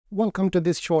Welcome to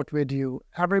this short video.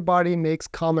 Everybody makes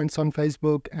comments on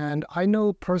Facebook, and I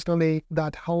know personally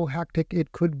that how hectic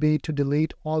it could be to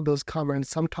delete all those comments.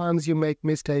 Sometimes you make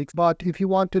mistakes, but if you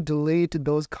want to delete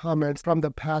those comments from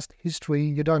the past history,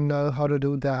 you don't know how to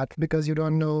do that because you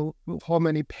don't know how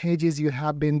many pages you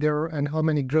have been there and how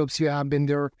many groups you have been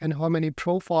there and how many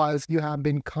profiles you have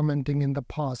been commenting in the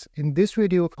past. In this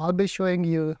video, I'll be showing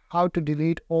you how to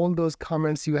delete all those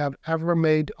comments you have ever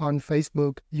made on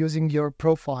Facebook using your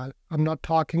profile. I'm not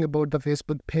talking about the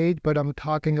Facebook page, but I'm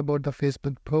talking about the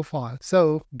Facebook profile.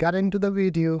 So get into the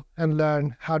video and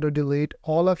learn how to delete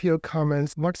all of your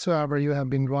comments whatsoever you have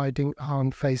been writing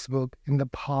on Facebook in the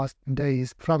past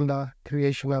days from the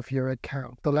creation of your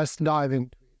account. So let's dive into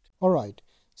it. Alright,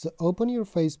 so open your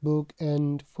Facebook,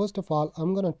 and first of all,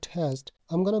 I'm going to test.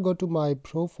 I'm going to go to my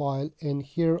profile, and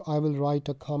here I will write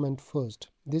a comment first.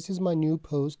 This is my new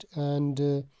post,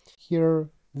 and here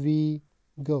we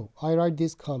go. I write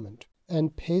this comment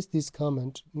and paste this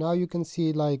comment. Now you can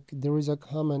see like there is a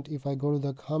comment. If I go to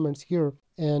the comments here,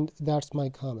 and that's my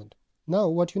comment. Now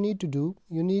what you need to do,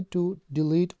 you need to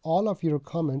delete all of your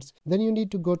comments. Then you need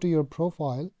to go to your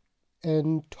profile,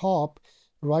 and top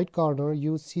right corner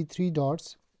you see 3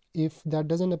 dots. If that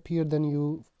doesn't appear, then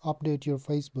you update your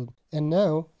Facebook. And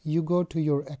now you go to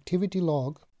your activity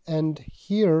log, and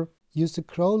here you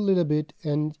scroll a little bit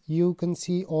and you can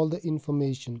see all the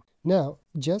information. Now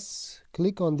just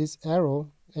click on this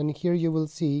arrow, and here you will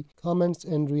see comments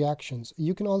and reactions.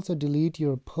 You can also delete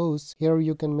your posts. Here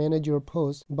you can manage your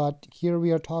posts, but here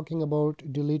we are talking about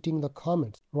deleting the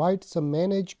comments, right? So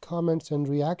manage comments and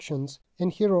reactions,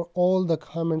 and here are all the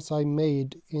comments I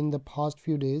made in the past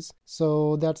few days.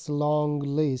 So that's a long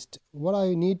list. What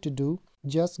I need to do,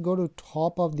 just go to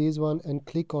top of this one and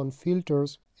click on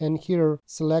filters, and here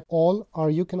select all, or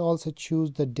you can also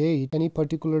choose the date, any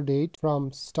particular date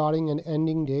from starting and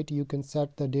ending date. You can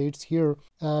set the dates here,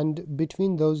 and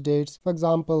between those dates, for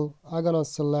example, I'm gonna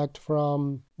select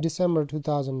from December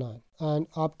 2009 and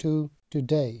up to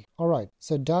today. Alright,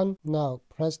 so done. Now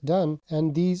press done,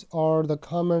 and these are the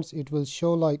comments. It will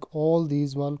show like all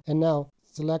these one. And now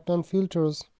select on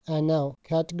filters, and now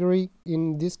category.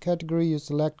 In this category you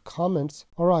select comments.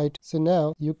 Alright, so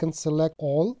now you can select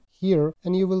all here,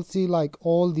 and you will see like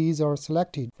all these are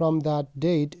selected from that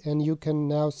date, and you can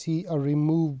now see a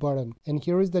remove button. And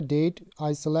here is the date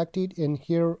I selected, and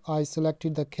here I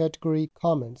selected the category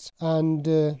comments, and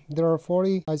there are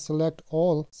 40. I select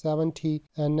all 70,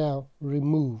 and now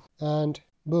remove, and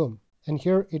boom. And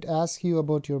here it asks you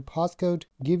about your passcode.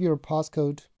 Give your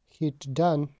passcode, hit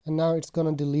done, and now it's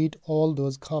gonna delete all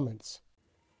those comments.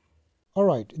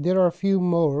 Alright, there are a few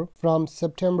more from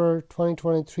September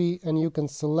 2023, and you can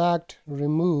select,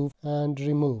 remove, and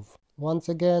remove. Once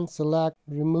again, select,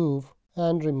 remove,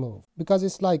 and remove, because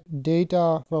it's like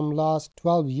data from last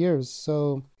 12 years,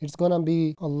 so it's gonna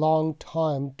be a long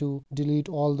time to delete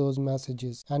all those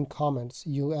messages and comments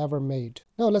you ever made.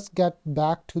 Now let's get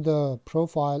back to the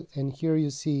profile, and here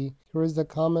you see, here is the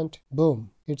comment,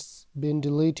 boom, it's been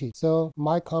deleted. So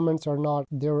my comments are not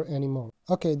there anymore.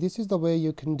 Okay, this is the way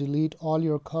you can delete all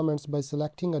your comments by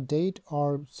selecting a date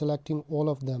or selecting all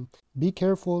of them. Be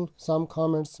careful, some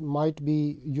comments might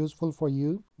be useful for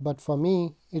you, but for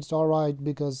me it's alright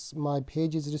because my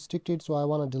page is restricted, so I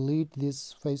want to delete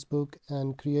this Facebook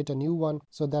and create a new one.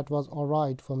 So that was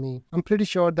alright for me. I'm pretty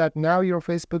sure that now your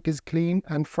Facebook is clean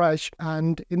and fresh,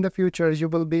 and in the future you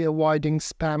will be avoiding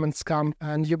spam and scam,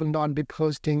 and you will not be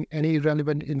posting any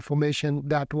relevant information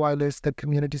that violates the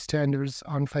community standards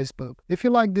on Facebook. If you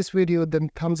like this video, then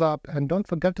thumbs up, and don't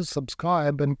forget to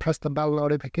subscribe and press the bell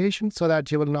notification so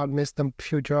that you will not miss the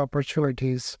future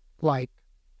opportunities like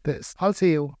this. I'll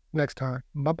see you next time.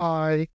 Bye bye.